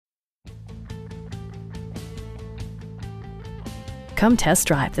Come test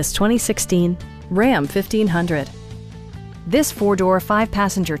drive this 2016 Ram 1500. This four-door,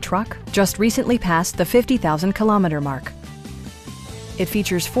 five-passenger truck just recently passed the 50,000-kilometer mark. It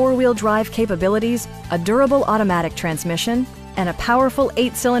features four-wheel drive capabilities, a durable automatic transmission, and a powerful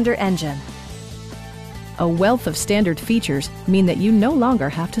 8-cylinder engine. A wealth of standard features mean that you no longer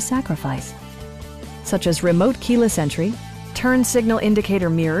have to sacrifice, such as remote keyless entry, turn signal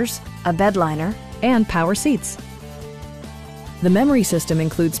indicator mirrors, a bedliner, and power seats. The memory system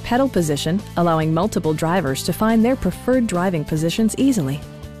includes pedal position, allowing multiple drivers to find their preferred driving positions easily.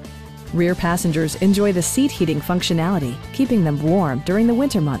 Rear passengers enjoy the seat heating functionality, keeping them warm during the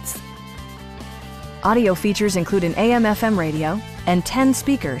winter months. Audio features include an AM/FM radio and 10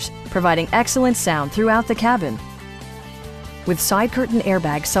 speakers, providing excellent sound throughout the cabin. With side curtain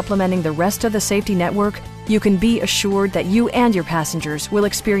airbags supplementing the rest of the safety network, you can be assured that you and your passengers will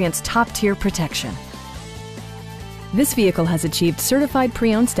experience top-tier protection. This vehicle has achieved certified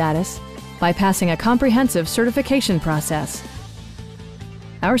pre-owned status by passing a comprehensive certification process.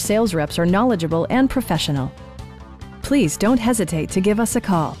 Our sales reps are knowledgeable and professional. Please don't hesitate to give us a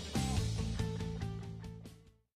call.